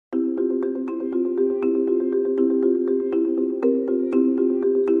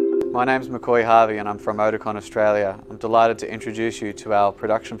My name's McCoy Harvey and I'm from Oticon, Australia. I'm delighted to introduce you to our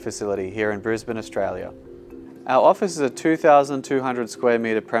production facility here in Brisbane, Australia. Our office is a 2,200 square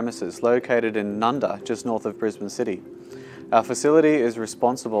metre premises located in Nundah, just north of Brisbane City. Our facility is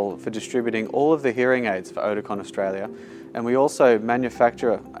responsible for distributing all of the hearing aids for Oticon Australia, and we also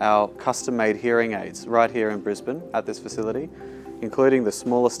manufacture our custom-made hearing aids right here in Brisbane at this facility, including the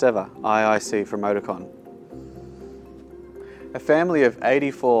smallest ever IIC from Oticon. A family of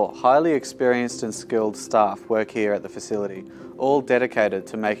 84 highly experienced and skilled staff work here at the facility, all dedicated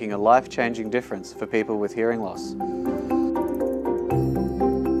to making a life-changing difference for people with hearing loss.